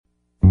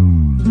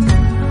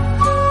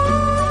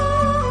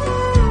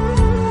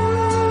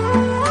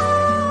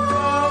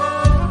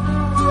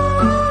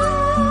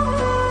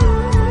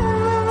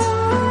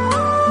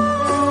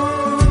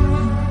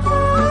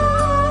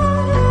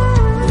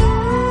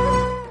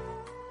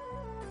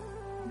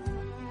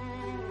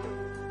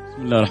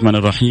الله الرحمن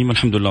الرحيم.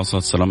 الحمد لله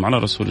والصلاة والسلام على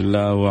رسول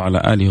الله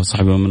وعلى آله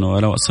وصحبه ومن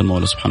والاه، وأسأل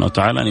الله سبحانه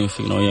وتعالى أن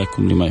يوفقنا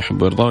وإياكم لما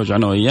يحب ويرضى،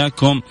 ويجعلنا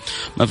وإياكم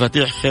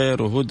مفاتيح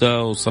خير وهدى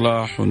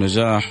وصلاح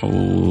ونجاح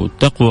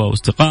وتقوى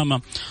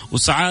واستقامة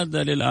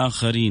وسعادة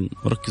للآخرين.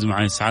 وركز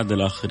معي، سعادة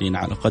الآخرين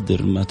على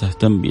قدر ما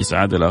تهتم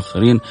بإسعاد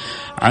الآخرين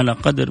على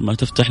قدر ما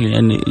تفتح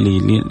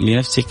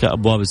لنفسك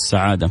أبواب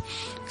السعادة.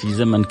 في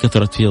زمن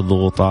كثرت فيه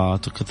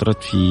الضغوطات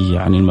وكثرت فيه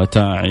يعني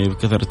المتاعب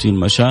وكثرت فيه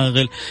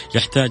المشاغل،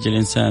 يحتاج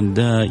الإنسان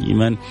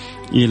دائما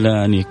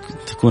إلى أن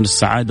تكون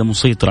السعادة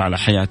مسيطرة على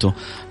حياته.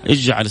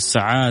 اجعل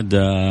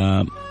السعادة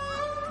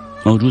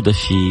موجودة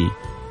في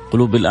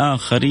قلوب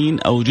الآخرين،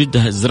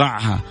 أوجدها،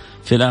 ازرعها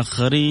في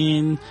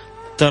الآخرين،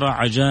 ترى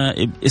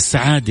عجائب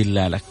إسعاد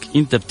الله لك.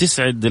 أنت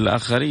بتسعد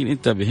الآخرين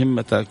أنت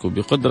بهمتك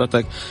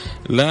وبقدرتك،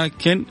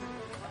 لكن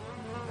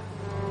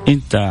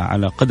أنت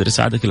على قدر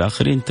سعادك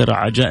الآخرين ترى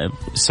عجائب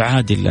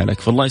إسعاد الله لك.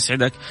 فالله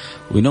يسعدك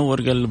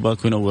وينور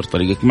قلبك وينور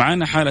طريقك.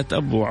 معنا حالة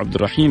أبو عبد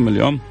الرحيم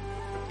اليوم،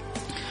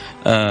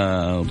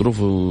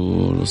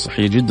 ظروفه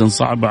صحية جدا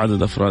صعبة،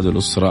 عدد أفراد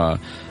الأسرة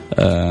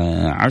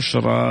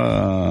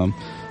 10،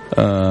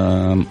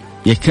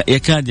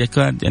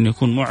 يكاد أن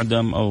يكون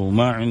معدم أو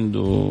ما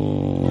عنده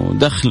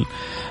دخل.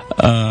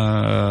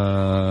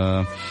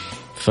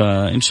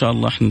 فإن شاء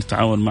الله احنا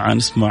نتعاون معه،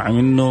 نسمع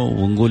منه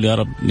ونقول يا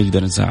رب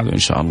نقدر نساعده إن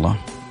شاء الله.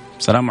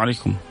 السلام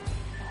عليكم.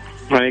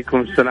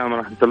 وعليكم السلام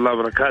ورحمة الله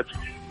وبركاته.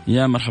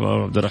 يا مرحبا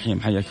أبو عبد الرحيم،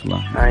 حياك الله.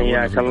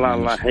 حياك الله.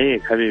 الله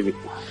يحييك حبيبي.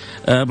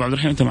 أبو عبد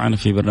الرحيم، أنت معنا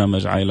في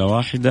برنامج عائلة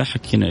واحدة،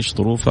 حكينا إيش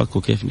ظروفك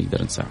وكيف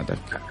نقدر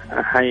نساعدك.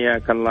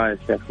 حياك الله يا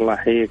شيخ، الله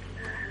يحييك.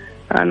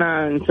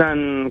 أنا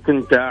إنسان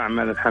كنت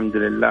أعمل الحمد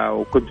لله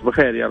وكنت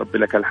بخير يا رب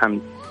لك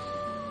الحمد،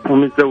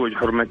 ومتزوج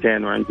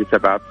حرمتين وعندي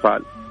 7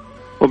 أطفال،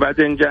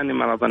 وبعدين جاني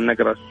مرض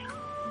النقرس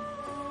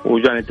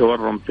وجاني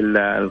تورم في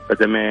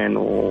القدمين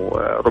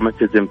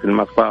وروماتيزم في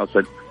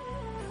المفاصل،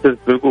 صرت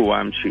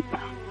بالقوة أمشي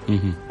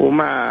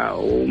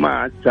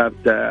وما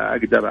صرت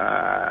أقدر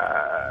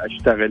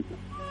أشتغل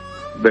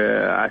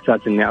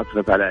بأساس إني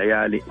أصرف على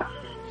عيالي.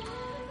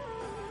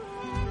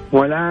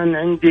 والآن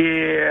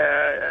عندي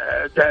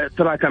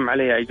تراكم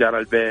علي إيجار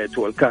البيت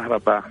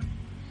والكهرباء،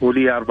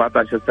 ولي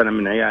 14 سنة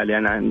من عيالي.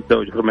 أنا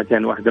متزوج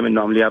حرمتين، واحدة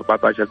منهم لي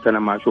 14 سنة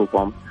ما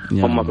أشوفهم،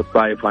 هم في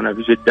الطائف وأنا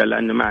في جدة،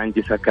 لأنه ما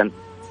عندي سكن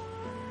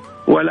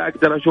ولا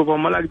أقدر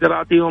أشوفهم ولا أقدر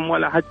أعطيهم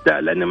ولا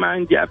حتى، لأنه ما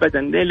عندي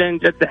أبدا. لين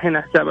جد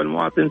حين حساب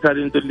المواطن صار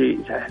ينزل لي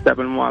حساب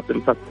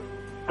المواطن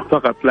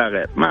فقط لا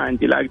غير. ما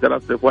عندي، لا أقدر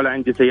أصرف ولا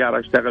عندي سيارة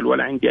أشتغل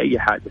ولا عندي أي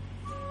حاجة.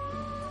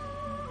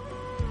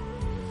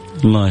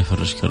 الله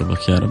يفرج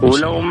كربك يا رب.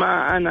 ولو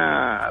ما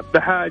أنا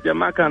بحاجة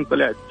ما كان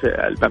طلعت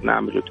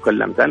البرنامج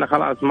وتكلمت. أنا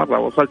خلاص مرة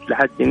وصلت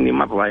لحد إني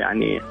مرة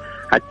يعني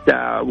حتى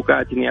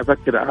أوقات إني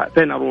أفكر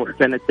فين أروح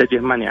فين أتجه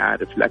ماني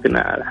عارف، لكن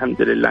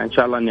الحمد لله إن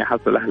شاء الله إني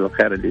أحصل أهل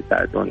الخير اللي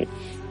يساعدوني.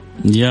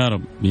 يا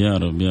رب يا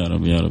رب يا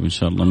رب يا رب إن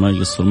شاء الله ما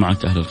يقصر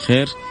معك أهل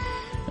الخير.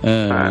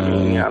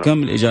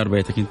 كم الإيجار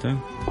بيتك أنت؟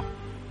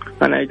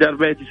 أنا إيجار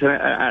بيتي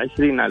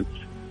 20,000،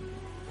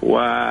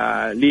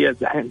 ولي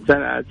الحين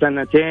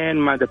 2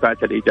 ما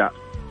دفعت الإيجار.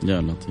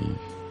 يا لطيف.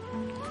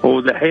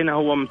 ودحين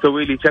هو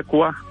مسوي لي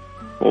شكوى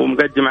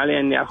ومقدم علي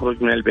إني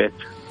أخرج من البيت،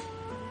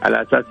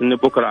 على أساس إنه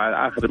بكرة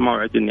على آخر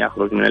موعد إني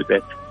أخرج من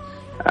البيت.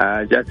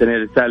 جاتني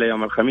رسالة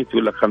يوم الخميس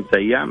يقول لك 5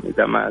 أيام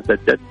إذا ما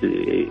سددت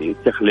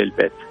تخلي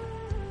البيت.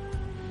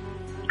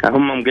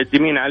 هم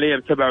مقدمين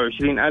علي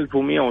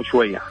ب27,100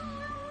 وشوية.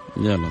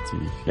 يا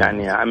لطيف.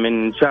 يعني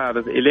من شهر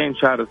إلين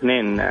شهر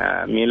 2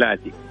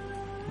 ميلادي.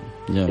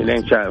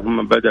 إلين شهر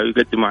هم بدأوا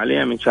يقدموا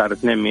علي من شهر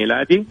 2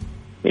 ميلادي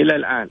إلى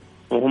الآن،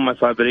 وهم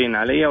صابرين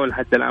علي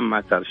ولحد الآن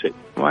ما صار شيء،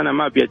 وأنا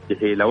ما بيدي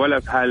حيلة ولا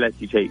في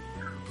حالتي شيء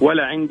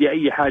ولا عندي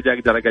أي حاجة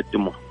أقدر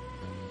أقدمه.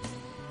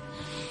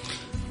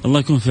 الله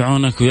يكون في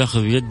عونك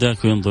وياخذ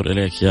بيدك وينظر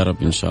إليك يا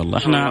رب إن شاء الله.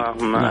 احنا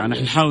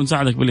يعني نحاول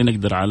نساعدك باللي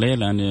نقدر عليه،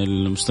 لأن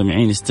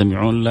المستمعين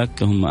يستمعون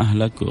لك، هم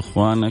أهلك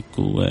وإخوانك،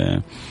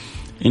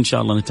 وإن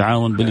شاء الله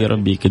نتعاون باللي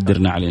ربي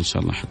يقدرنا عليه إن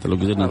شاء الله. حتى لو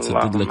قدرنا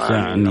نسدد لك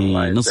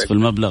يعني نصف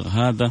المبلغ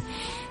هذا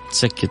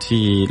تسكت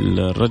فيه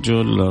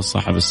الرجل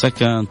صاحب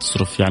السكن،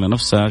 تصرف فيه على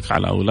نفسك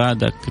على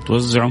أولادك،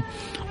 توزعه.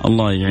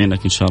 الله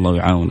يعينك إن شاء الله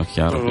ويعاونك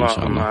يا رب إن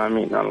شاء الله.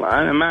 آمين. الله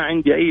أنا ما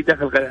عندي أي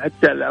دخل،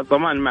 حتى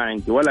الضمان ما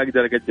عندي ولا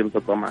أقدر أقدم في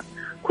الضمان.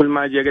 كل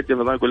ما أجي أقدم في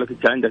الضمان يقول لك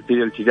أنت عندك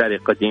سجل تجاري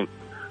قديم.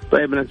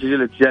 طيب أنا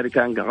السجل التجاري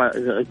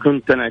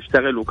كنت أنا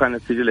أشتغل وكان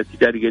السجل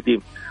التجاري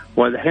قديم،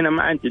 والحين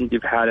ما عندي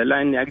في حالة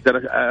لا إني أقدر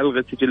ألغي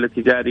السجل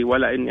التجاري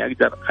ولا إني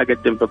أقدر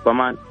أقدم في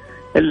الضمان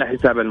إلا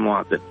حساب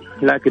المواطن.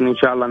 لكن إن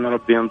شاء الله أن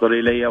ربي ينظر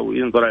إلي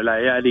وينظر إلى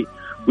عيالي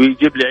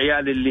ويجيب لي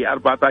عيالي اللي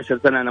 14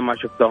 سنة أنا ما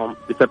شفتهم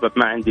بسبب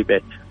ما عندي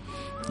بيت.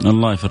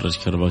 الله يفرج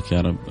كربك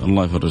يا رب.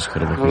 الله يفرج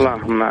كربك.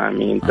 اللهم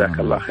آمين. جزاك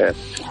الله خير.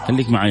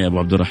 خليك معي يا أبو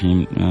عبد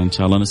الرحيم، إن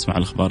شاء الله نسمع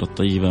الأخبار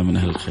الطيبة من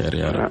أهل الخير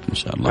يا رب إن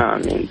شاء الله.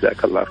 آمين.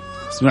 جزاك الله.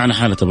 سمعنا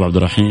حالة أبو عبد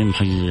الرحيم،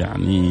 حقيقة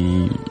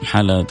يعني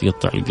حالة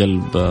تقطع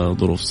القلب،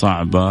 ظروف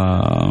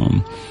صعبة،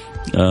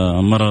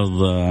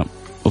 مرض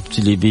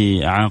ابتلي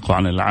به، إعاقه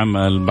عن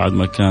العمل بعد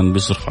ما كان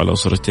بيصرف على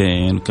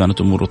أسرتين،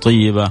 كانت أموره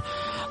طيبة.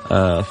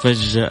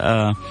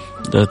 فجأة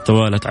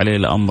توالت عليه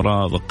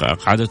الأمراض،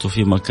 قعدته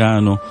في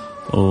مكانه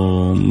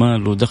وما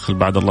له دخل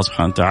بعد الله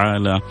سبحانه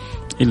وتعالى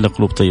إلا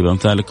قلوب طيبة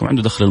أمثالكم.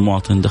 عنده دخل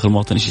المواطن، دخل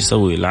المواطن إيش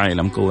يسوي؟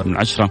 العائلة مكون من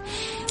 10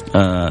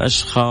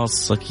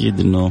 أشخاص، أكيد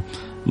إنه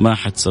ما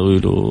حتسوي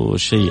له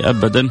شيء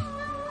أبدا،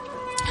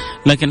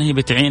 لكن هي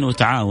بتعين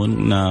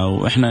وتعاون،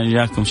 وإحنا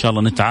إياكم إن شاء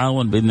الله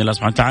نتعاون بإذن الله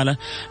سبحانه وتعالى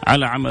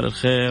على عمل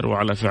الخير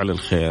وعلى فعل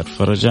الخير.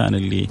 فرجاء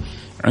اللي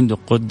عنده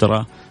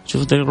قدرة،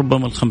 شوف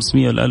ربما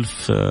 500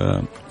 والألف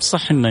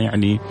صح إنه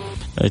يعني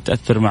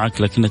تأثر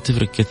معك، لكنها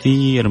تفرق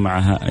كثير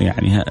معها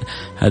يعني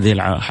هذه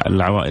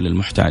العوائل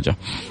المحتاجة.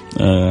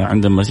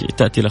 عندما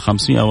تأتي ل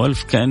 500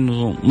 وألف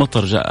كأنه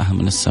مطر جاءها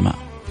من السماء.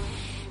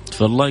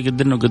 فالله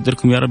يقدرنا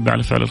ويقدركم يا رب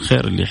على فعل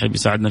الخير. اللي يحب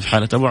يساعدنا في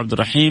حالة أبو عبد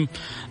الرحيم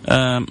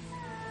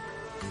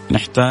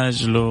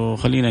نحتاج له،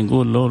 خلينا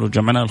نقول له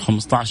جمعنا له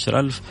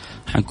 15,000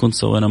 حنكون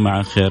سوينا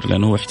معه خير،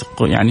 لأنه هو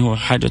يعني هو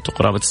حاجته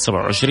قرابة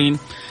 27،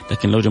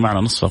 لكن لو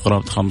جمعنا نصفه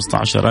قرابة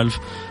 15,000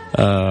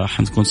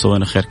 حنكون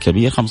سوينا خير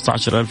كبير.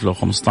 15,000 لو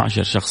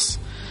 15 شخص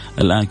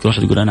الآن كل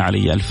واحد يقول أنا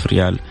علي 1000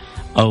 ريال،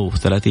 أو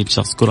 30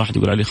 شخص كل واحد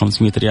يقول عليه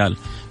 500 ريال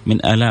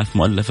من آلاف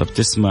مؤلفة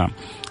بتسمع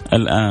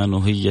الآن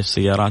وهي في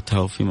سياراتها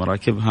وفي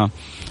مراكبها.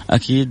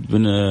 أكيد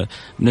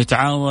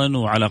بنتعاون،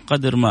 وعلى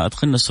قدر ما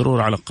أدخلنا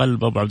السرور على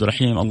قلب أبو عبد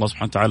الرحيم الله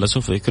سبحانه وتعالى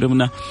سوف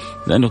يكرمنا،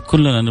 لأنه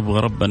كلنا نبغى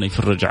ربنا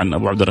يفرج عن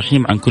أبو عبد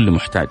الرحيم عن كل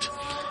محتاج.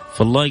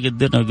 فالله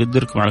يقدرنا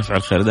ويقدركم على فعل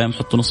الخير. دائما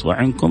حطوا نصب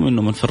عينكم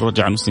إنه من فرج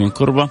عن مسلم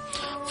كربة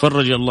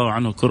فرج الله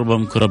عنه كربة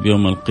من كرب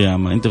يوم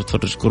القيامة. أنت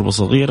بتفرج كربة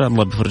صغيرة،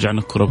 الله بيفرج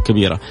عنك كرب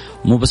كبيرة،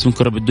 مو بس من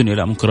كرب الدنيا،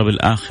 لا من كرب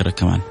الآخرة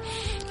كمان.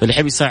 فاللي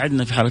يحب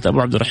يساعدنا في حالة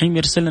أبو عبد الرحيم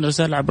يرسل لنا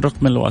رسالة عبر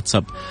رقم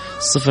الواتساب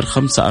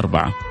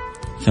 054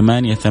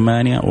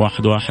 88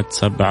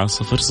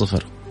 11700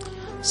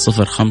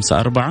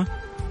 054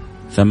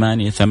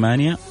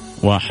 88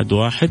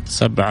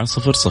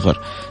 11700.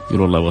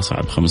 يقول الله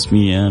وصعب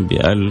 500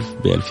 ب1000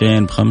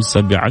 ب2000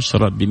 ب5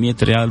 ب10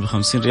 ب100 ريال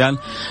ب50 ريال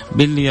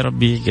باللي يا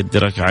ربي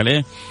يقدرك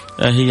عليه.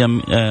 هي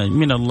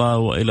من الله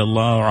وإلى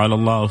الله وعلى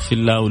الله وفي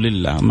الله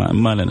ولله،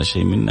 ما لنا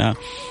شيء منها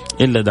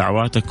إلا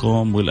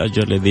دعواتكم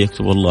والأجر الذي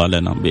يكتب الله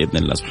لنا بإذن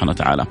الله سبحانه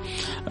وتعالى.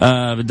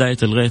 بداية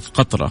الغيث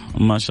قطرة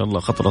ما شاء الله،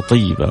 قطرة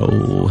طيبة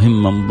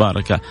وهمة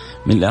مباركة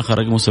من الآخر،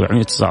 رقمه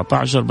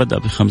 719 بدأ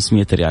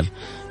ب500 ريال،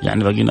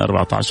 يعني باقينا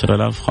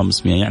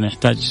 14,500، يعني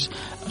يحتاج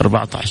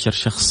 14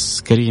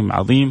 شخص كريم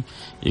عظيم.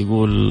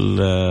 يقول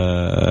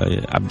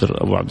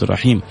أبو عبد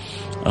الرحيم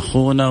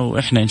أخونا،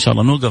 وإحنا إن شاء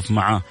الله نوقف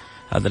معه.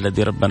 هذا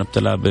الذي ربنا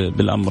ابتلاه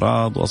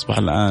بالأمراض وأصبح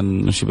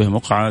الآن شبه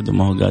مقعد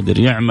وما هو قادر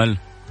يعمل،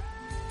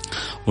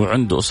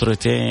 وعنده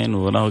أسرتين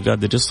ولا هو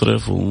قادر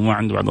يصرف، وما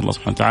عنده بعد الله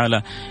سبحانه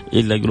وتعالى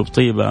إلا قلوب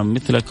طيبة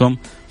مثلكم.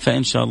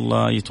 فإن شاء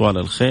الله يتوالى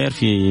الخير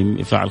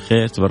في فعل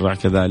خير. تبرع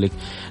كذلك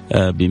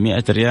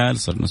ب100 ريال،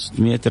 صرنا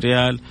 600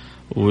 ريال،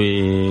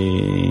 وكذلك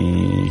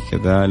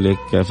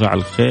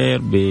فعل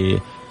خير ب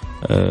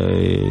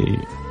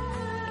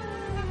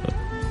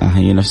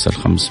هي نفس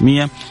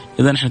 500.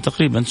 إذا نحن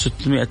تقريبا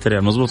 600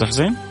 ريال، مظبوط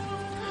حسين؟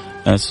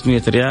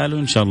 600 ريال،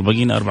 وإن شاء الله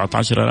بقينا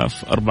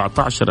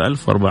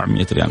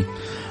 14,400 ريال،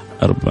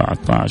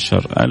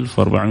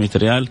 14,400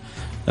 ريال.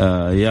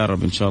 يا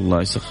رب إن شاء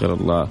الله يسخر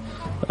الله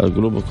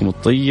قلوبكم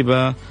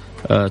الطيبة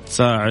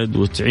تساعد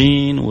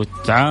وتعين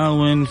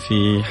وتعاون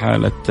في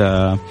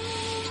حالة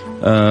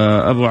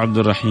أبو عبد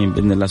الرحيم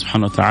بإذن الله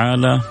سبحانه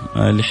وتعالى.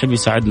 اللي يحب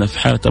يساعدنا في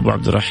حالة أبو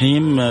عبد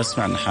الرحيم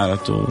سمعنا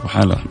حالته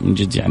حالة من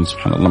جد يعني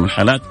سبحان الله من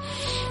الحالات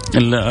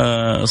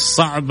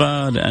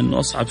الصعبة، لأنه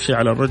أصعب شيء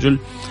على الرجل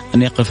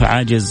أن يقف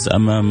عاجز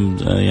أمام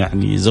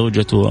يعني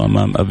زوجته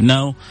وأمام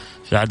أبنائه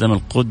في عدم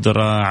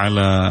القدرة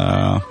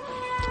على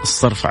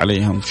الصرف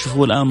عليهم.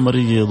 شوفوا الآن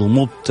مريض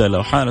ومبتلى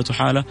وحالته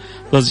حالة،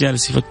 بس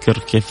جالس يفكر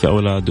كيف في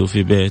أولاده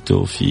وفي بيته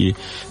وفي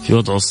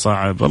وضعه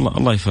الصعب.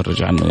 الله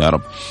يفرج عنه يا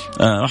رب.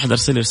 واحد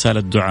أرسل رسالة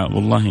دعاء،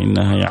 والله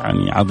إنها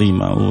يعني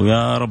عظيمة،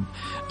 ويا رب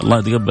الله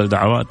يتقبل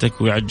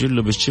دعواتك ويعجل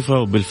له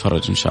بالشفاء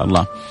وبالفرج إن شاء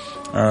الله.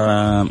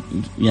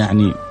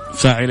 يعني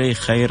فاعلي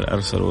خير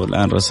أرسلوا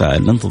الآن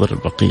رسائل، ننتظر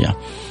البقية.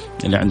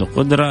 اللي عنده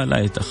قدرة لا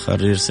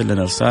يتأخر يرسل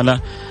لنا رسالة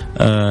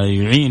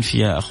يعين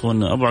فيها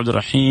أخونا أبو عبد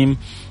الرحيم.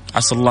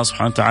 عسى الله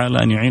سبحانه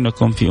وتعالى أن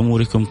يعينكم في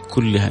أموركم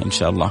كلها إن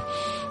شاء الله.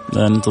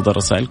 ننتظر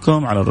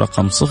رسائلكم على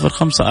الرقم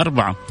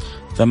 054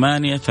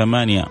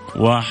 88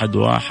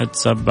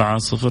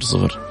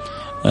 11700.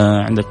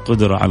 عندك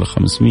قدرة على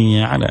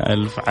 500 على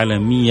 1000 على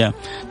 100.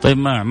 طيب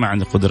ما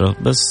عندك قدرة،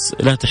 بس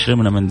لا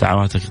تحرمنا من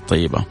دعواتك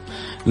الطيبة،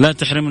 لا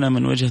تحرمنا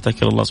من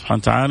وجهتك الله سبحانه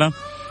وتعالى.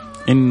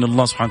 إن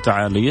الله سبحانه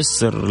وتعالى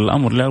يسر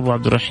الأمر لأبو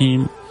عبد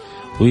الرحيم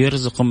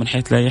ويرزقه من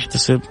حيث لا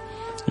يحتسب،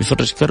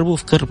 يفرج كربه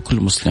في كرب كل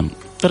مسلم.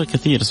 ترى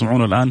كثير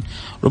يسمعون الآن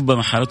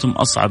ربما حالتهم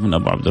أصعب من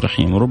أبو عبد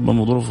الرحيم،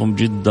 وربما ظروفهم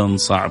جدا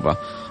صعبة،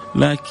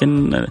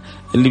 لكن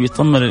اللي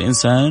بيطمن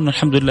الإنسان إنه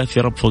الحمد لله في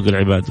رب فوق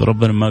العباد،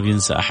 وربنا ما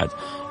بينسى أحد.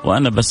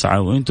 وأنا بسعى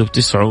وأنتم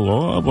بتسعوا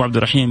وأبو عبد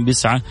الرحيم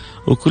بيسعى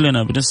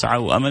وكلنا بنسعى،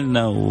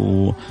 وأملنا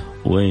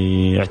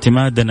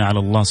واعتمادنا على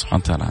الله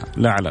سبحانه وتعالى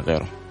لا على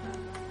غيره.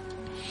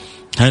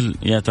 هل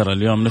يا ترى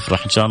اليوم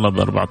نفرح إن شاء الله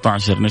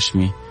ب14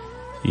 نشمي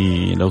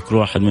لو كل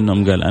واحد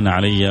منهم قال أنا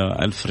علي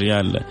 1000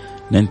 ريال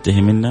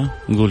ننتهي منه،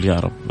 نقول يا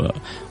رب،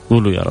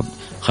 قولوا يا رب.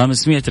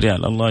 500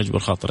 ريال الله يجبر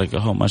خاطرك،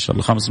 أهو ما شاء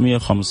الله 500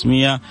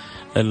 500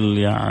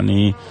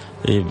 يعني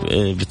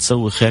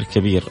بتسوي خير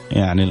كبير.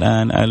 يعني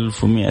الآن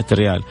 1100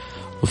 ريال،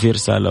 وفي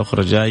رسالة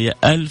أخرى جاية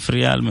 1000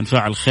 ريال من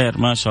فعل خير،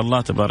 ما شاء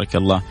الله تبارك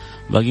الله.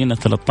 باقينا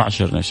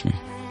 13 نشمي،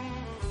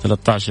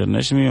 13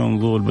 نشمي،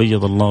 ونقول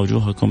بيض الله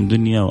وجوهكم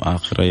دنيا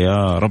وآخرة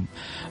يا رب،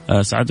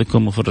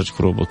 سعدكم وفرج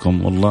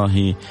كروبكم.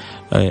 والله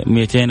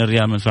 200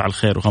 ريال من فعل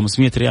خير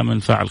و500 ريال من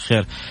فعل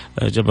خير،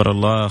 جبر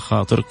الله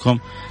خاطركم،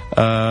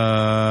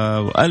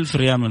 1000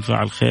 ريال من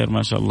فعل خير،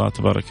 ما شاء الله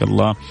تبارك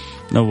الله.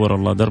 نور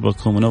الله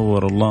دربكم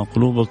ونور الله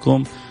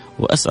قلوبكم.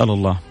 وأسأل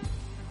الله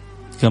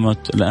كما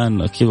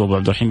الآن أكيد أبو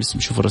عبد الرحيم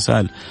يشوف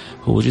الرسائل،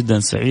 هو جدا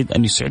سعيد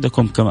أن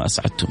يسعدكم كما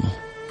أسعدتموه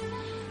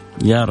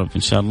يا رب.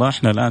 إن شاء الله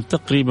إحنا الآن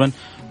تقريبا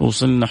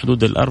وصلنا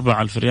حدود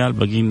 4000 ريال،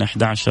 بقينا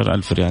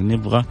 11000 ريال،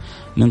 نبغى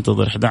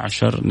ننتظر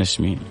 11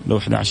 نشمي. لو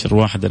 11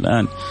 واحد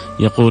الآن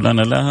يقول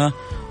أنا لها،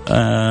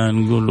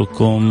 نقول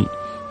لكم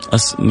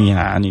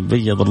يعني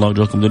بيض الله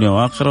وجوهكم دنيا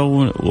وآخرة،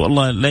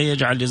 والله لا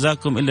يجعل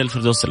جزاكم إلا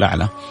الفردوس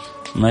الأعلى،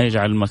 ما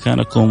يجعل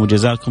مكانكم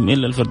وجزاكم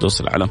إلا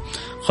الفردوس الأعلى.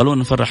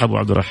 خلونا نفرح أبو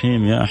عبد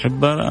الرحيم يا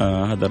أحبة،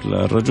 هذا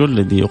الرجل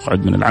الذي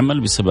يقعد من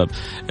العمل بسبب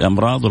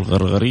الأمراض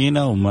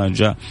والغرغرينة، وما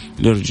جاء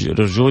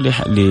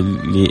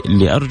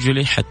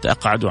لأرجله حتى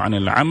أقعدوا عن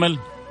العمل،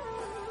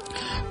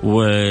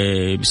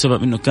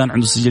 وبسبب أنه كان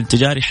عنده سجل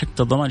تجاري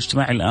حتى ضمان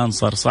اجتماعي الآن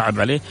صار صعب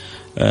عليه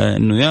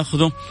أنه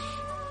يأخذه،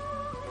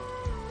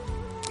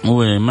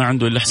 وما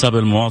عنده إلا حساب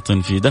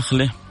المواطن في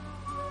دخله.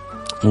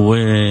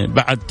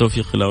 وبعد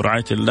توفيق الله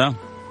ورعاية الله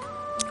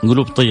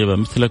قلوب طيبة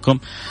مثلكم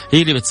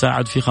هي اللي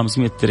بتساعد في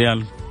 500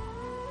 ريال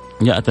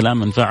جاءت الآن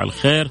من فاعل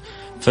خير،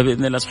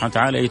 فبإذن الله سبحانه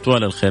وتعالى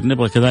يتوالى الخير.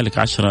 نبغى كذلك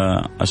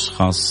 10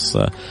 أشخاص،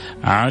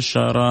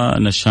 10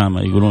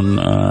 نشامة يقولون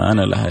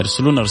أنا لها،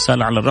 يرسلون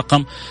رسالة على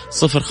الرقم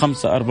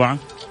 054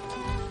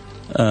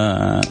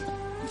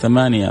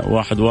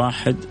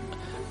 811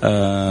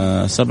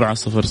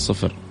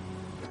 700.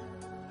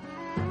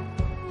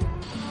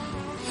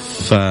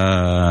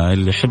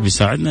 فاللي يحب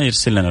يساعدنا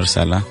يرسل لنا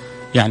رسالة.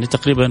 يعني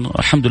تقريبا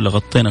الحمد لله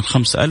غطينا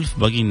 5000،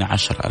 باقينا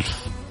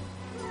 10000.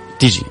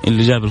 تيجي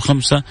اللي جاب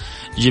 5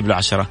 يجيب له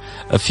 10.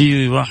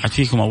 في واحد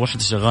فيكم أو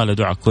واحدة شغالة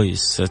دعاء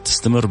كويس،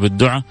 تستمر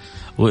بالدعاء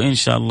وإن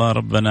شاء الله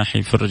ربنا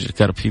حيفرج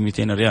الكرب. في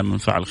 200 ريال من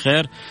فعل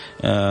خير،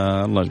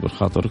 الله يجبر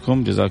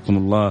خاطركم، جزاكم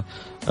الله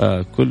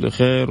كل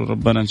خير،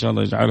 وربنا إن شاء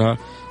الله يجعلها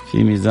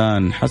في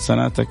ميزان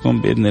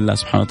حسناتكم بإذن الله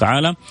سبحانه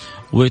وتعالى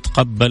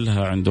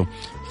ويتقبلها عنده.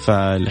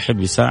 فاللي يحب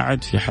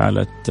يساعد، في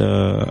حالة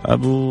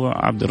أبو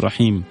عبد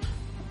الرحيم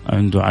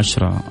عنده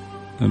 10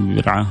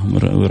 يرعاهم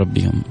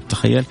ويربيهم،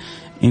 تخيل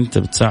أنت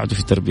بتساعده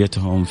في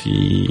تربيتهم،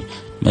 في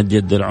مد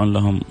يد العون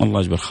لهم. الله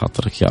يجبر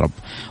خاطرك يا رب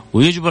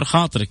ويجبر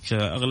خاطرك.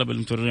 أغلب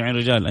المتبرعين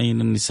رجال،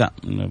 أين النساء؟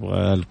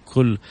 نبغى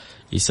الكل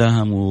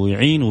يساهم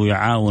ويعين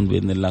ويعاون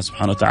بإذن الله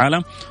سبحانه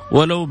وتعالى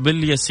ولو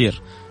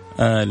باليسير.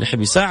 اللي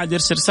يحب يساعد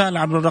يرسل رسالة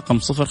عبر الرقم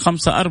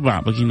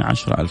 054، بقينا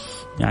 10000،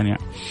 يعني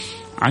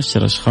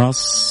 10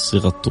 أشخاص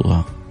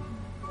يغطوها.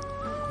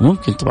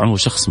 ممكن طبعا هو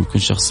شخص، ممكن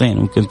شخصين،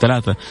 ممكن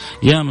 3.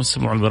 يا ما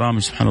سمعوا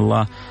البرامج سبحان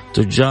الله،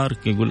 تجار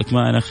يقول لك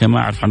ما أنا أخي ما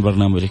أعرف عن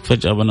برنامجك،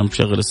 فجأة وأنا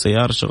مشغل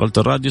السيارة شغلت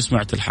الراديو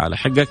سمعت الحالة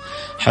حقك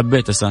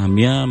حبيت أساهم.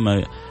 يا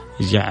ما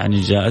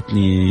يعني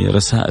جاءتني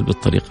رسائل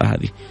بالطريقة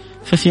هذه.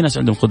 ففي ناس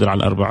عندهم قدرة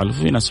على 4000،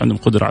 وفي ناس عندهم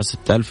قدرة على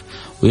 6000،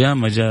 ويا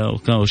ما جاء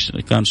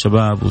وكان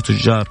شباب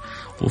وتجار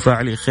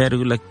وفاعلي خير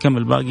يقول لك كم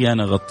الباقي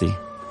أنا أغطيه،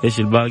 إيش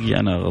الباقي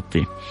أنا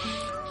أغطيه.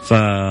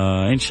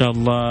 فإن شاء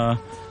الله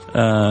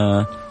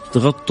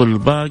تغطوا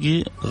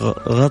الباقي،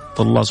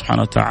 غطى الله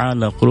سبحانه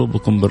وتعالى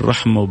قلوبكم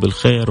بالرحمة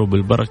وبالخير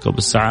وبالبركة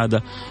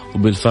وبالسعادة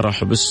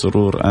وبالفرح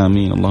وبالسرور.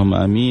 آمين اللهم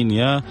آمين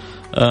يا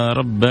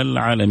رب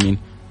العالمين.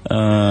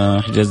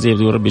 حجازية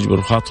يقول رب يجبر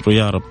بخاطره،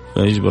 يا رب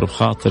يجبر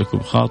بخاطرك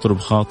وبخاطر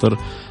وبخاطر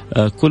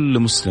كل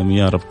مسلم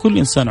يا رب. كل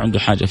إنسان عنده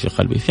حاجة في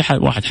قلبه، في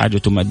واحد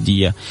حاجته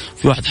مادية،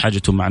 في واحد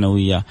حاجته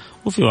معنوية،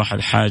 وفي واحد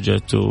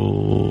حاجته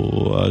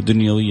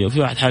دنيوية، وفي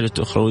واحد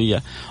حاجته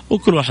أخروية،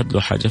 وكل واحد له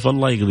حاجة.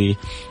 فالله يقضي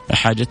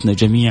حاجتنا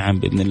جميعا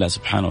بإذن الله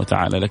سبحانه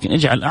وتعالى. لكن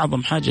اجعل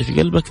أعظم حاجة في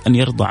قلبك أن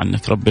يرضى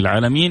عنك رب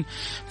العالمين،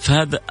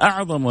 فهذا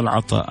أعظم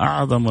العطاء،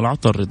 أعظم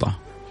العطاء الرضا.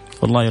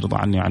 فالله يرضى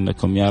عني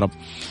وعنكم يا رب.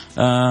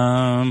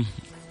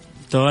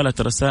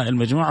 توالت رسائل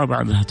مجموعة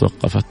وبعدها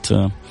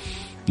توقفت.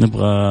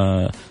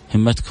 نبغى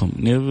همتكم،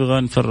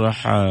 نبغى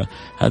نفرح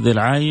هذه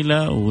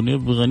العائلة،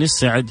 ونبغى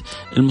نسعد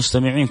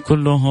المستمعين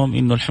كلهم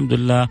إنه الحمد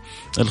لله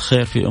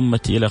الخير في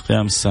أمتي إلى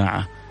قيام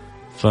الساعة.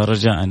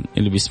 فرجاء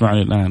اللي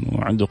بيسمعني الآن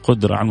وعنده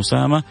قدرة على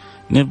المساهمة،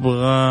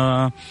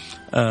 نبغى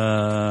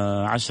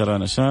 10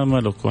 نشامة،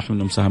 لو كل واحد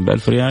منهم ساهم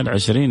ب1000 ريال،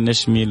 20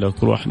 نشمي لو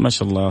كل واحد. ما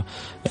شاء الله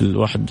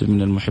الواحد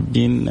من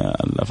المحبين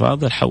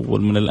الأفاضل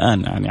حول من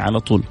الآن يعني على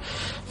طول،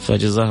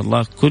 فجزاه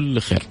الله كل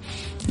خير.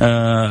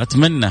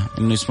 أتمنى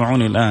أنه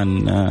يسمعوني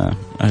الآن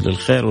أهل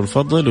الخير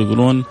والفضل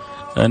ويقولون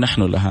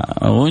نحن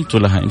لها وأنتم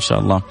لها إن شاء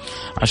الله،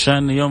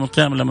 عشان يوم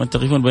القيامة لما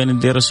تقفون بين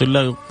يدي رسول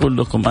الله يقول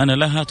لكم أنا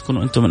لها،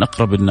 تكونوا أنتم من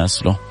أقرب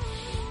الناس له.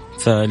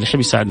 فاللي يحب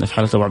يساعدنا في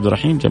حالة أبو عبد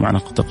الرحيم جمعنا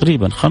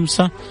تقريبا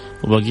 5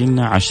 وباقي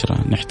لنا 10.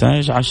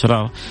 نحتاج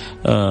 10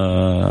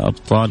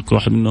 أبطال، كل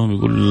واحد منهم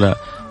يقول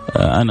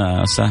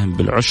أنا ساهم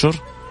بالعشر.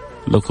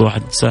 لو كل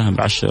واحد ساهم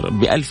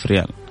ب1000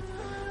 ريال،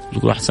 لو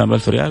كل واحد ساهم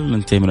ب1000 ريال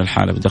ننتهي من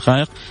الحالة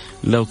بدقائق.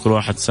 لو كل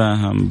واحد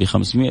ساهم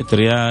ب500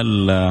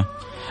 ريال،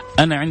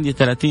 أنا عندي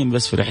 30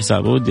 بس في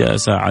الحساب، ودي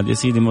أساعد يا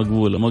سيدي.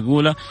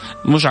 مقبولة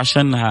مش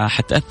عشانها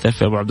حتأثر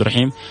في أبو عبد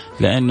الرحيم،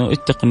 لأنه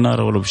اتق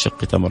النار ولو بشق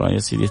تمرة يا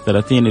سيدي.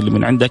 30 اللي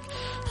من عندك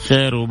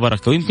خير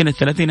وبركة، ويمكن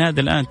 30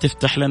 هذا الآن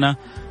تفتح لنا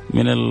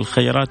من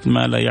الخيرات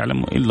ما لا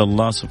يعلم إلا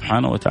الله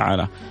سبحانه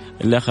وتعالى.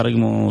 اللي آخر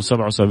رقمه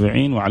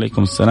 77.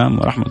 وعليكم السلام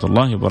ورحمة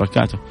الله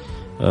وبركاته.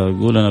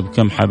 قول أنا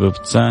بكم حابب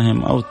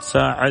تساهم أو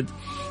تساعد،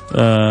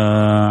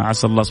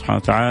 عسى الله سبحانه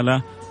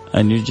وتعالى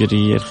أن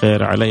يجري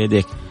الخير على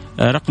يديك.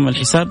 رقم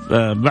الحساب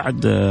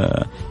بعد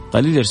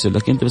قليل يرسل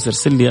لك، انت بس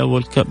ارسل لي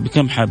اول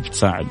بكم حابب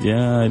تساعد.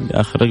 يا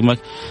اخر رقمك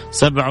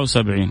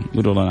 77.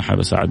 قول والله انا حابب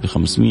اساعد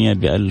ب500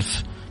 ب1000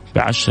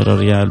 ب10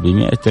 ريال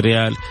ب100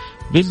 ريال،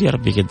 باللي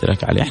ربي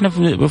يقدرك عليه. احنا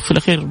في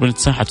الاخير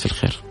بنتساعد في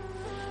الخير،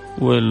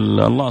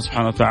 والله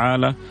سبحانه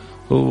وتعالى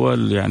هو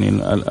يعني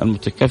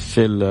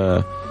المتكفل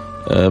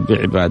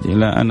بعباده،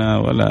 لا انا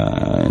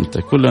ولا انت،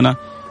 كلنا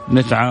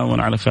نتعاون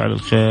على فعل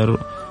الخير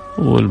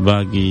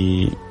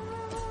والباقي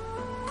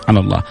عن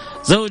الله.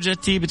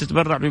 زوجتي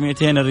بتتبرع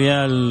ب200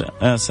 ريال،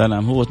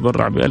 سلام، هو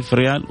تبرع ب1000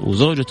 ريال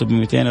وزوجته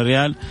ب200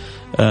 ريال.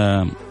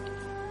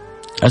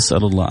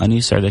 أسأل الله أن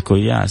يسعدك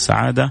وإياه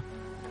سعادة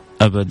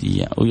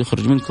أبدية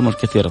ويخرج منكم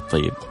الكثير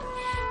الطيب.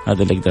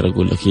 هذا اللي أقدر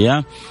أقول لك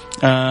إياه.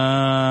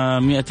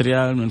 100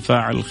 ريال من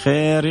فاعل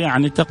الخير،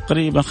 يعني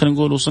تقريبا خلينا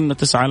نقول وصلنا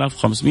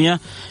 9500.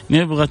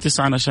 نبغى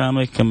 9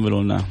 نشامة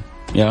يكملونا.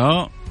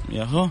 يا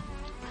هو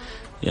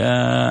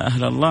يا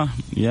أهل الله،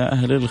 يا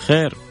أهل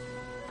الخير،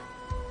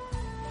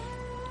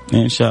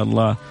 إن شاء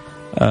الله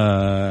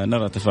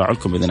نرى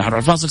تفاعلكم بإذن الله. نروح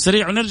فاصل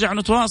سريع ونرجع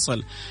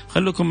نتواصل،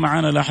 خلوكم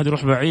معنا لا أحد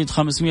يروح بعيد.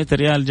 500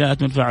 ريال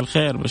جاءت من فاعل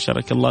خير،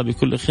 بشرك الله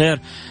بكل خير.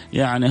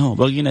 يعني هو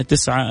باقينا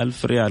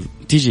 9000 ريال،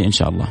 تيجي إن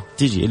شاء الله،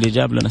 تيجي اللي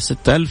جاب لنا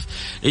 6000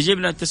 يجيب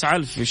لنا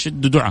 9000.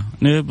 يشد دعاء،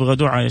 نبغى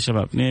دعاء يا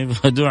شباب،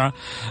 نبغى دعاء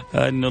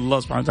أن الله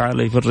سبحانه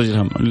وتعالى يفرج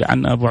الهم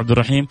عن أبو عبد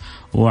الرحيم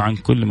وعن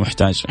كل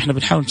محتاج. إحنا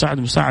بنحاول نساعد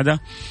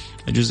مساعدة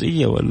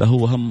جزئية، ولا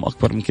هو هم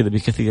أكبر من كذا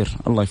بكثير.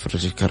 الله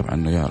يفرج الكرب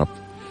عنه يا رب.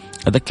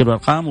 أذكر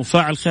بالأرقام،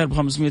 وفاعل خير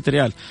ب500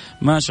 ريال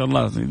ما شاء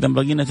الله، إذا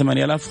باقينا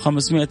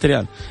 8500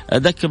 ريال.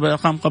 أذكر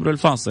بالأرقام قبل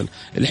الفاصل،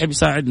 اللي يحب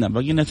يساعدنا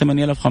باقينا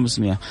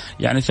 8500،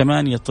 يعني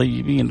 8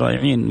 طيبين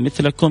رائعين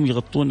مثلكم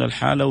يغطون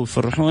الحالة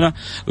ويفرحونا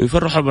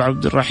ويفرحوا أبو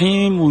عبد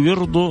الرحيم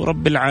ويرضوا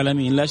رب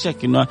العالمين. لا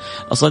شك إنه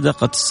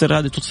صدقة السر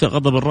هذه تطفئ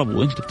غضب الرب،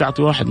 وأنت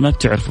بتعطي واحد ما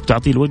بتعرفه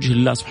بتعطيه لوجه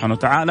الله سبحانه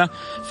وتعالى،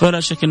 فلا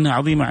شك إنها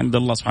عظيمة عند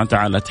الله سبحانه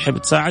وتعالى. تحب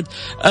تساعد،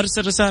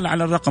 أرسل رسالة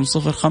على الرقم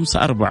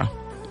 054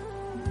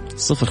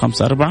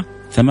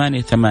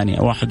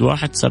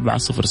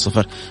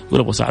 88111700. قول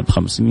أبغى أساعد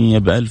ب500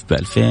 ب1000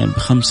 ب2000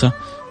 ب5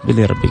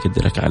 باللي ربي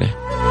يقدرك عليه.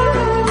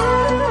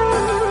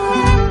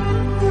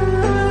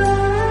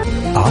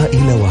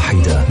 عائلة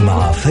واحدة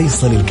مع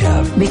فيصل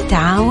الكاف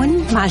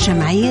بالتعاون مع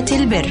جمعية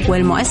البر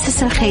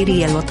والمؤسسة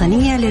الخيرية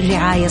الوطنية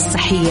للرعاية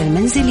الصحية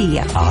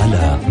المنزلية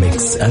على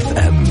ميكس اف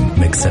ام.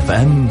 ميكس اف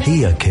ام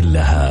هي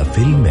كلها في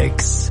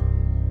الميكس.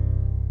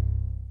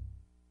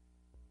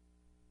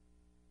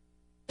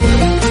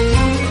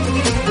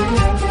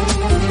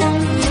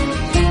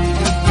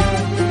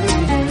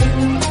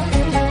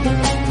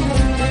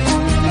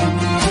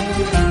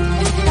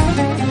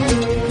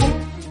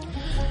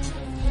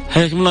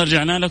 حياكم الله،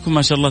 رجعنا لكم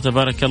ما شاء الله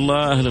تبارك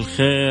الله. أهل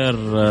الخير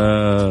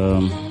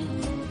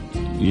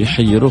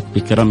يحيروك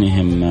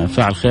بكرمهم.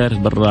 فاعل خير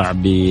تبرع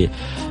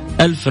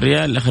ب1000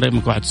 ريال الآخر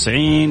رقمك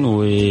 91،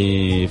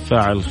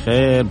 وفاعل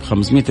خير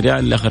ب500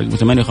 ريال الآخر رقمك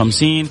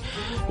 58،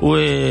 و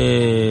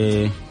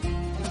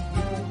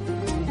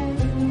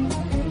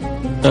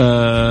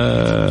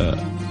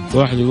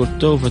واحد يقول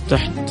تو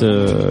فتحت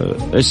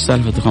ايش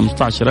سالفة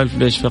 15,000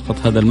 ليش فقط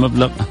هذا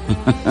المبلغ؟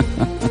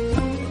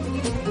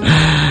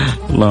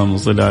 اللهم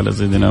صل على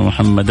سيدنا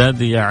محمد.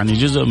 هذه يعني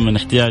جزء من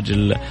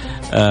احتياج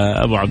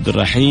أبو عبد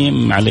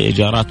الرحيم، عليه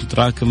إيجارات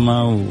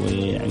متراكمة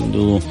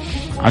وعنده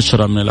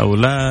 10 من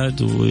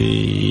الأولاد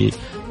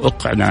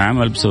وأقعد عن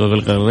العمل بسبب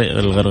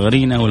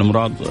الغرغرينة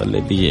والأمراض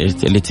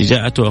التي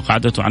جاءته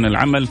وقعدته عن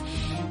العمل.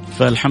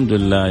 فالحمد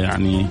لله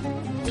يعني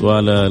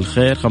طوال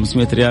الخير.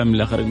 500 ريال من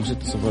الآخر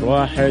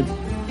 601.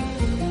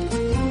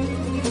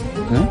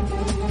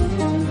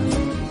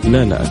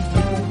 لا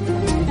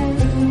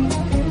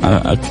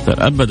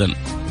أكثر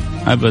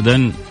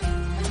أبدا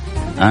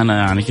أنا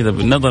يعني كذا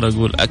بالنظر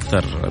أقول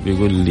أكثر.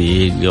 بيقول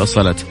لي اللي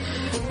وصلت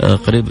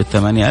قريب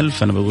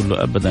 8,000، أنا بقول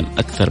له أبدا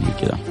أكثر من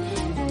كذا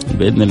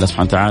بإذن الله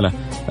سبحانه وتعالى.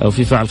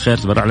 وفي فاعل خير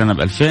تبرع لنا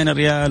ب2000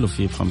 ريال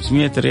وفي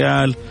ب500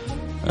 ريال.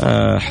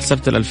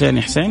 حسبت 2000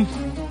 يا حسين،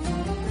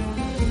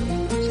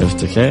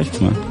 شفت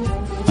كيف ما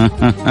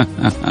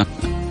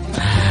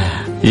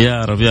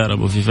يا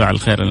رب. وفي فاعل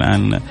خير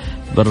الآن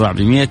تبرع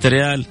ب100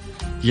 ريال.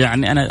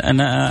 يعني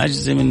أنا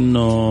أجزم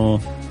إنه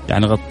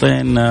يعني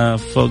غطينا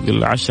فوق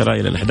 10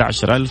 إلى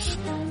 11,000.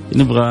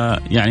 نبغى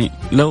يعني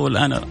لو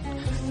الآن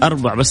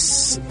 4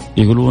 بس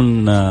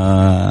يقولون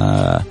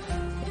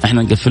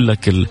احنا نقفل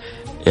لك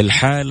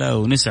الحالة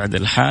ونسعد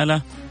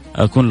الحالة،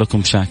 أكون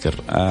لكم شاكر.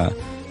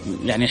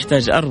 يعني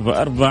يحتاج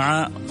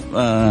 4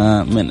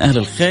 من أهل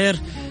الخير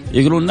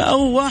يقولون،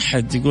 أو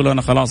واحد يقول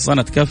أنا خلاص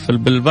أنا أتكفل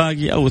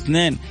بالباقي، أو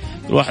 2.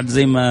 واحد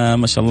زي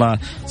ما شاء الله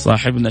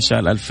صاحبنا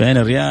شال 2000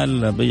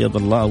 ريال بيض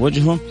الله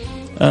وجهه،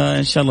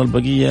 إن شاء الله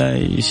البقية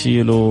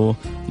يشيلوا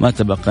ما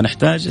تبقى.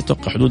 نحتاج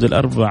أتوقع حدود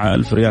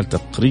 4,000 ريال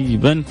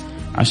تقريبا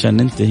عشان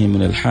ننتهي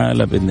من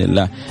الحالة بإذن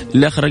الله.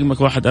 اللي آخر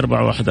رقمك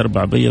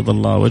 1414 بيض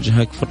الله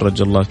وجهك،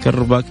 فرج الله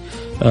كربك،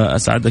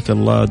 أسعدك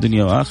الله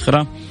دنيا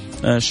وآخرة.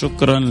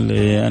 شكرا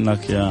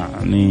لأنك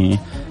يعني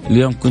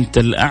اليوم كنت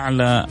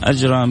الأعلى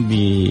أجرا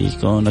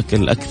بكونك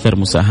الأكثر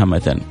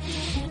مساهمة.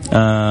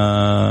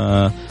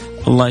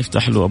 الله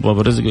يفتح له أبواب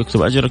الرزق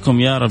ويكتب أجركم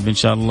يا رب إن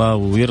شاء الله،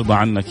 ويرضى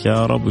عنك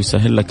يا رب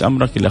ويسهل لك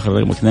أمرك. اللي آخر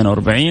رقمك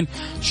 42.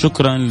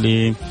 شكرا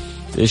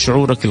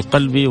لشعورك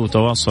القلبي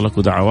وتواصلك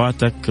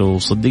ودعواتك،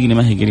 وصدقني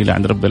ما هي قليلة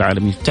عند رب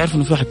العالمين. تعرف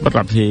إنه في واحد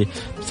برع ب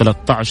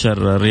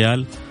 13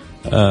 ريال،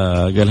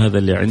 قال هذا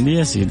اللي عندي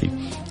يا سيدي.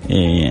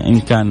 إن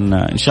كان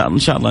إن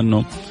شاء الله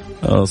إنه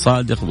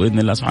صادق بإذن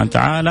الله سبحانه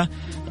وتعالى،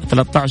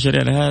 13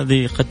 ريال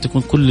هذه قد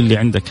تكون كل اللي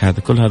عندك، هذا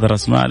كل هذا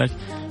رأس مالك،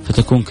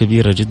 فتكون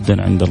كبيرة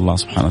جدا عند الله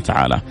سبحانه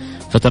وتعالى.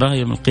 فتراها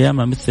يوم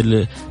القيامة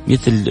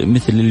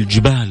مثل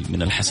الجبال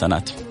من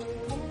الحسنات.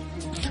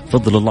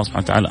 فضل الله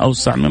سبحانه وتعالى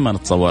أوسع مما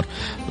نتصور.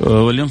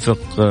 ولينفق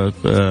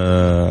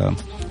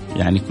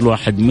يعني كل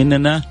واحد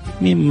مننا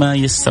مما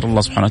يسر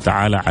الله سبحانه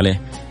وتعالى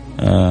عليه.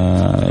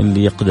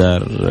 اللي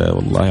يقدر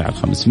والله على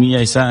 500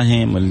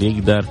 يساهم، واللي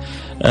يقدر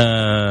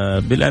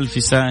بال1000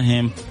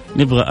 يساهم.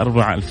 نبغى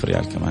 4,000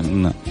 ريال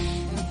كمان،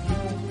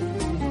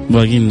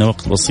 باقي لنا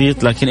وقت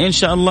بسيط، لكن إن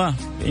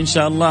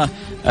شاء الله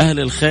أهل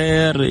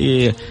الخير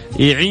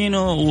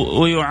يعينوا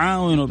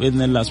ويعاونوا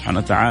بإذن الله سبحانه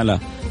وتعالى،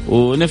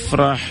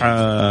 ونفرح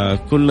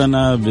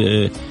كلنا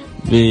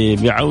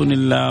بعون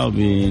الله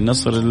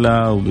وبنصر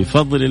الله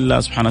وبفضل الله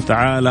سبحانه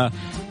وتعالى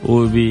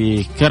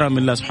وبكرم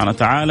الله سبحانه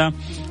وتعالى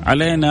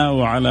علينا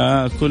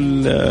وعلى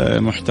كل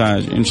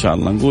محتاج. إن شاء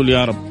الله نقول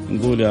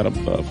يا رب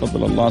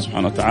فضل الله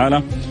سبحانه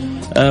وتعالى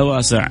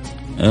واسع.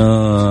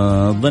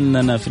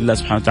 ظننا في الله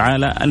سبحانه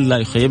وتعالى ألا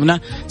يخيبنا.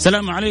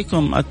 السلام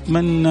عليكم.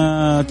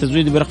 أتمنى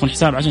تزويدي برقم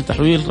الحساب عشان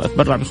تحويل،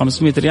 أتبرع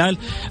ب500 ريال.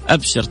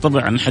 أبشر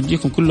طبعا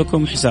نحديكم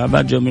كلكم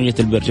حسابات جمعية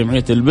البر.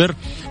 جمعية البر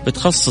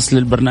بتخصص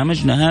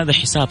للبرنامجنا هذا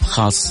حساب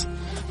خاص.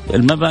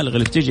 المبالغ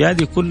اللي بتيجي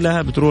هذه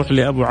كلها بتروح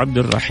لأبو عبد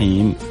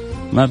الرحيم،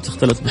 ما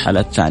بتختلط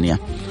بحالات ثانية.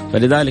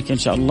 فلذلك إن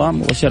شاء الله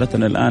مباشرة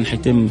الآن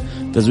حيتم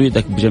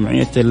تزويدك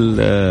بجمعية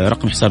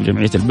رقم حساب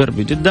جمعية البر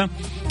بجدة.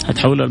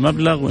 هتحول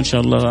المبلغ وإن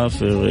شاء الله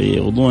في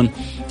غضون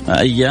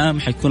أيام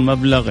حيكون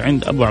مبلغ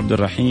عند أبو عبد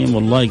الرحيم.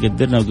 والله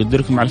يقدرنا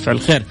ويقدركم على فعل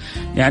الخير.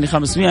 يعني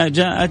 500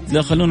 جاءت،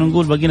 لا خلونا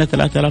نقول بقينا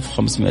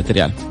 3,500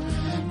 ريال.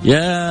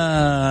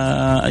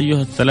 يا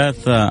أيها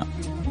الثلاثة،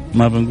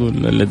 ما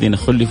بنقول الذين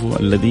خلفوا،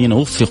 الذين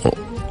وفقوا.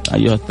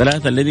 أيها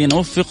الثلاثة الذين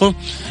وفقوا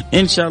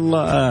إن شاء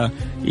الله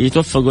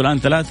يتوفقوا الآن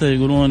 3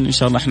 يقولون إن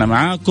شاء الله إحنا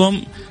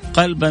معاكم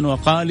قلبا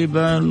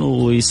وقالبا،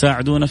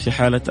 ويساعدونا في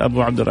حالة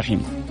أبو عبد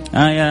الرحيم.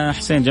 يا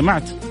حسين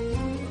جمعت،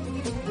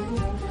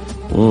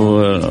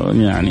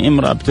 ويعني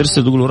امرأة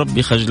بترسل تقول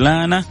ربي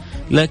خجلانة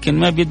لكن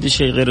ما بيدي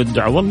شيء غير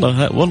الدعاء.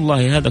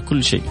 والله هذا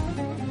كل شيء،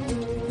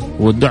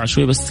 والدعاء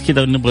شوي بس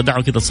كده، نبغى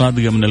دعوة كده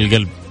صادقة من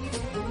القلب،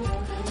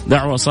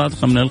 دعوة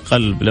صادقة من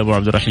القلب لأبو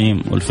عبد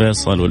الرحيم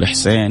والفيصل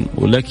والحسين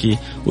ولك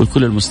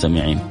ولكل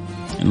المستمعين.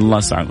 إن الله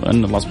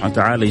سبحانه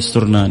وتعالى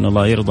يسترنا، إن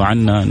الله يرضى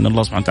عنا، إن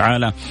الله سبحانه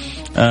وتعالى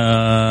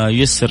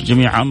يسر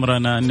جميع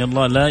أمرنا، إن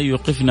الله لا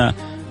يوقفنا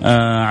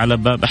على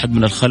باب أحد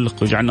من الخلق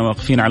ويجعلنا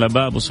واقفين على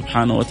بابه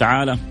سبحانه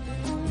وتعالى.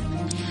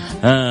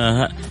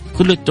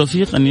 كل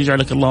التوفيق أن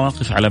يجعلك الله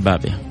واقف على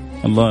بابه.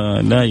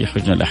 الله لا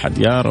يحرجنا لأحد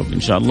يا رب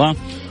إن شاء الله.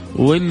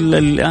 وإلا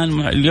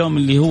الآن اليوم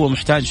اللي هو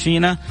محتاج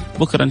فينا،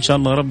 بكرة إن شاء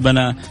الله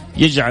ربنا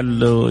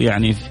يجعل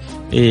يعني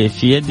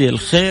في يد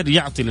الخير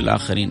يعطي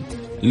للآخرين.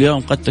 اليوم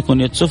قد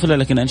تكون يد سفلى،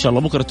 لكن إن شاء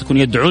الله بكرة تكون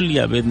يد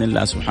عليا بإذن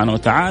الله سبحانه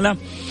وتعالى.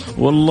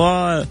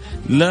 والله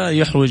لا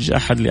يحوج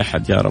أحد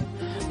لأحد يا رب.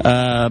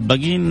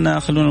 بقينا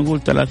خلونا نقول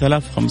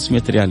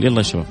 3,500 ريال. يلا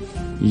يا شباب،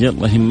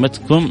 يلا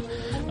همتكم.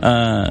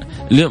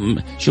 اليوم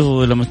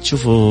شوفوا، لما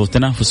تشوفوا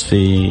تنافس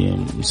في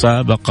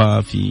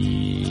مسابقة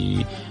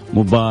في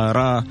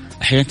مباراة،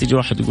 أحيانا تيجي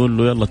واحد يقول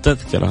له يلا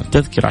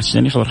تذكرة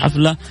عشان يحضر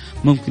حفلة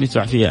ممكن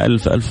يدفع فيها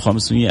 1000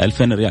 1500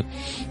 2000 ريال.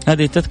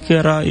 هذه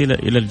تذكرة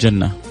إلى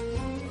الجنة،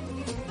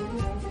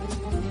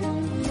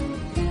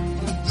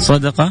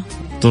 صدقة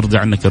ترضي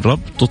عنك الرب،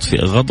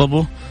 تطفئ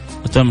غضبه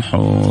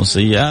وتمحو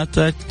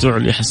سيئاتك،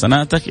 تعلي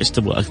حسناتك. ايش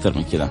تبغى أكثر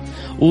من كذا؟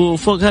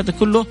 وفوق هذا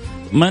كله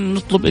ما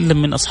نطلب إلا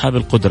من أصحاب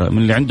القدرة، من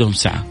اللي عندهم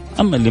سعة.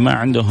 أما اللي ما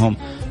عندهم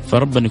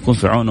فربنا يكون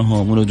في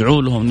عونهم،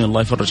 وندعو لهم ان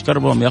الله يفرج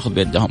كربهم ياخذ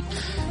بيدهم.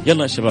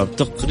 يلا يا شباب،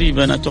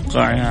 تقريبا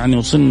اتوقع يعني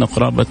وصلنا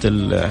قرابه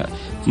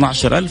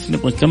 12,000،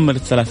 نبغى نكمل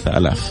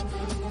 3,000.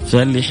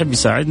 فاللي يحب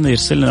يساعدنا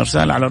يرسل لنا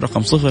رسالة على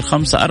الرقم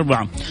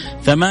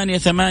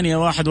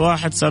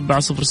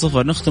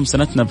 0548811700. نختم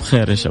سنتنا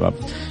بخير يا شباب،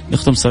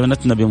 نختم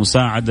سنتنا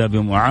بمساعدة،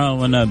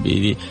 بمعاونة،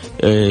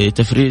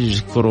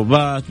 بتفريج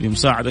كروبات،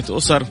 بمساعدة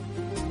أسر.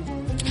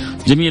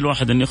 جميل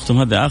واحد أن يختم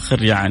هذا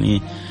آخر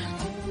يعني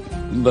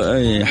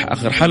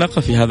آخر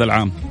حلقة في هذا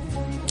العام،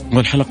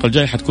 والحلقة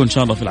الجاية حتكون إن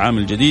شاء الله في العام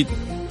الجديد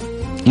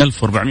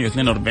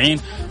 1442.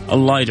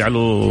 الله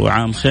يجعله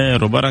عام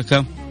خير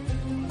وبركة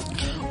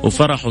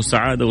وفرح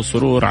وسعادة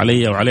وسرور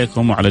علي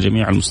وعليكم وعلى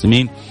جميع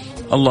المسلمين،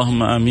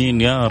 اللهم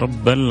آمين يا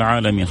رب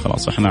العالمين.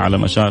 خلاص احنا على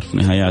مشارف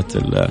نهايات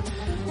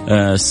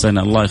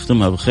السنة، الله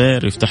يختمها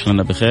بخير، يفتح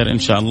لنا بخير إن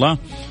شاء الله.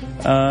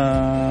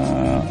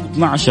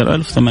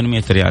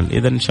 12,800 ريال،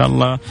 إذا إن شاء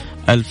الله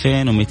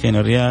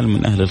 2,200 ريال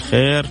من أهل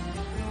الخير.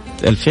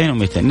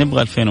 2,200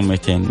 نبغى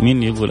 2,200.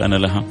 مين يقول أنا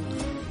لها؟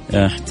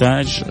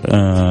 احتاج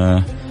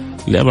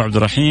لأبو عبد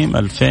الرحيم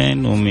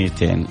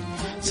 2,200.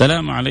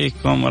 السلام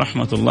عليكم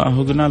ورحمة الله.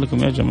 وقلنا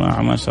لكم يا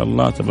جماعة ما شاء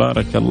الله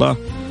تبارك الله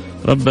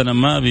ربنا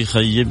ما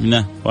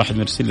بيخيبنا. واحد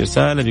مرسل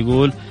رسالة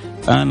بيقول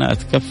أنا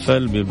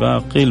أتكفل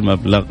بباقي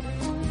المبلغ،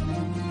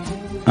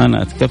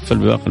 أنا أتكفل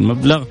بباقي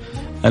المبلغ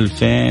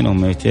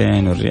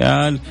 2,200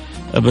 ريال.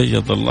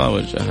 أبيض الله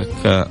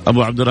وجهك.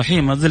 أبو عبد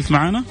الرحيم ما زلت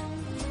معنا؟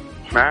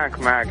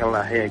 معك الله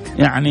يحييك.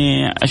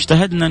 يعني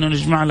اجتهدنا أن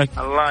نجمع لك،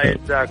 الله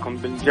يجزاكم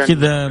بالجنة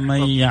كذا ما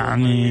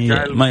يعني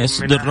ما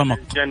يسد الرمق،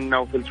 الجنة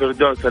وفي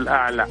الفردوس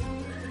الأعلى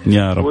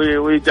يا رب.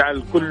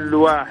 ويجعل كل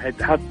واحد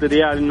حط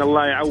ريال إن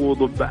الله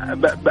يعوضه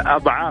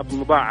بأضعاف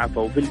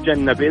مضاعفة وفي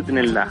الجنة بإذن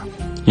الله.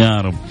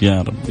 يا رب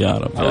يا رب يا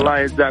رب. الله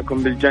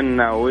يجزاكم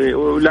بالجنة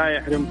ولا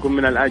يحرمكم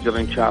من الأجر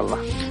إن شاء الله.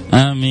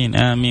 آمين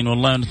آمين.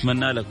 والله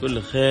نتمنى لك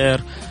كل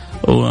خير،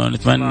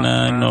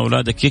 ونتمنى أن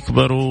أولادك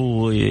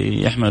يكبروا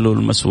ويحملوا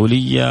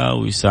المسؤولية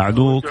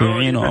ويساعدوك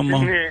ويعينوا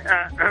أمهم.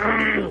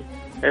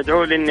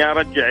 ادعوا لي إني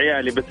أرجع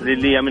عيالي بس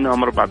اللي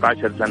منهم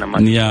 14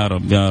 سنة. يا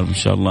رب يا رب إن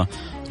شاء الله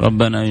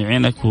ربنا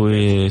يعينك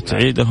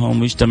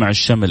وتعيدهم ويجتمع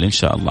الشمل إن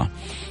شاء الله.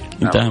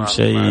 انت اهم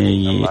شيء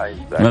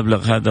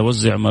مبلغ هذا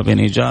وزع ما بين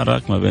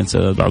ايجارك، ما بين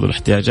سداد بعض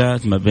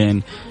الاحتياجات، ما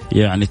بين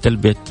يعني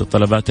تلبية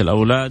طلبات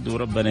الاولاد،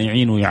 وربنا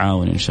يعين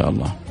ويعاون ان شاء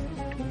الله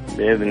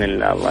باذن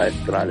الله. الله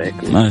يستر عليك.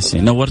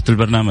 ماشي، نورت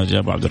البرنامج يا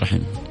ابو عبد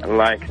الرحيم.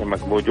 الله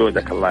يكرمك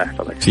بوجودك، الله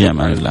يحفظك. في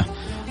امان الله.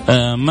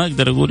 ما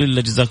اقدر اقول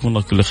الا جزاكم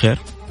الله كل خير،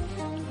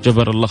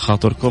 جبر الله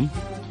خاطركم،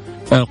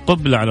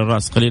 قبل على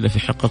الراس قليله في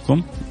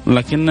حقكم،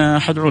 لكن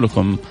حدعو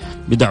لكم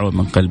بدعوه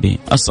من قلبي.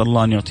 اسال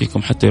الله ان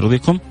يعطيكم حتى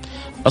يرضيكم،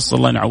 أسأل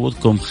الله أن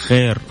يعوضكم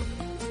خير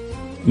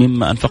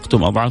مما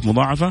أنفقتم أضعاف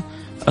مضاعفة.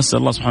 أسأل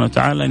الله سبحانه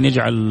وتعالى أن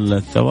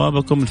يجعل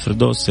ثوابكم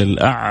الفردوس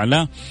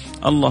الأعلى،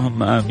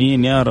 اللهم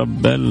آمين يا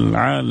رب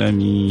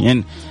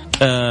العالمين.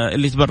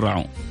 اللي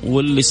تبرعوا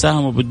واللي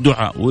ساهموا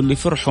بالدعاء واللي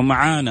فرحوا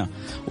معانا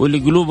واللي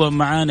قلوبهم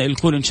معانا،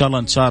 الكل إن شاء الله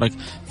نشارك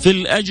في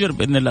الأجر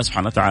بإذن الله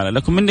سبحانه وتعالى.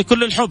 لكم مني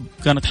كل الحب،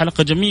 كانت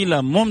حلقة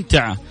جميلة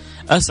ممتعة،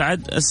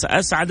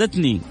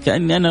 أسعدتني،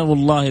 كأني أنا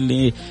والله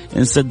اللي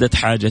انسدت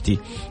حاجتي،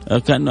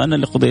 كأنه أنا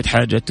اللي قضيت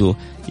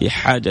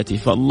حاجتي.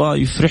 فالله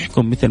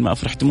يفرحكم مثل ما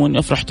أفرحتموني،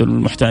 أفرحتم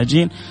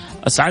المحتاجين.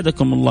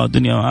 أسعدكم الله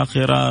دنيا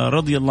وآخرة،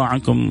 رضي الله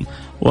عنكم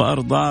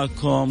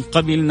وأرضاكم،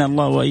 قبلنا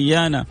الله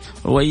وإيانا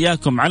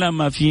وإياكم على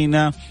ما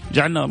فينا،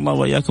 جعلنا الله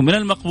وإياكم من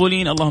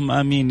المقبولين، اللهم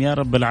آمين يا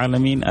رب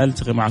العالمين.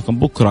 ألتقي معكم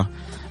بكرة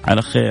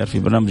على خير في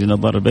برنامج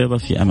النظارة البيضاء،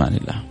 في أمان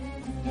الله.